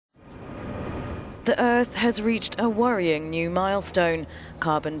The Earth has reached a worrying new milestone.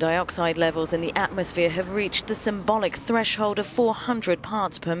 Carbon dioxide levels in the atmosphere have reached the symbolic threshold of 400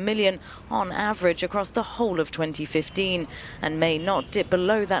 parts per million on average across the whole of 2015 and may not dip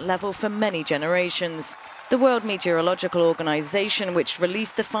below that level for many generations. The World Meteorological Organisation, which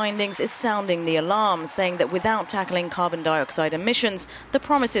released the findings, is sounding the alarm, saying that without tackling carbon dioxide emissions, the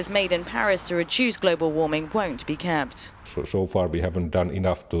promises made in Paris to reduce global warming won't be kept. So far we haven't done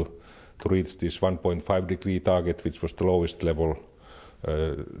enough to reach this 1.5 degree target, which was the lowest level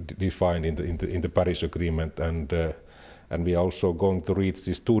defined in the Paris Agreement, and we are also going to reach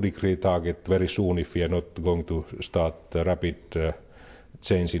this 2 degree target very soon if we are not going to start a rapid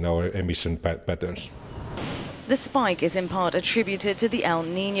change in our emission patterns. The spike is in part attributed to the El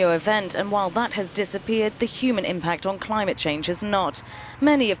Niño event, and while that has disappeared, the human impact on climate change has not.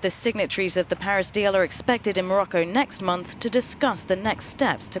 Many of the signatories of the Paris deal are expected in Morocco next month to discuss the next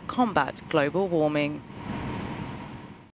steps to combat global warming.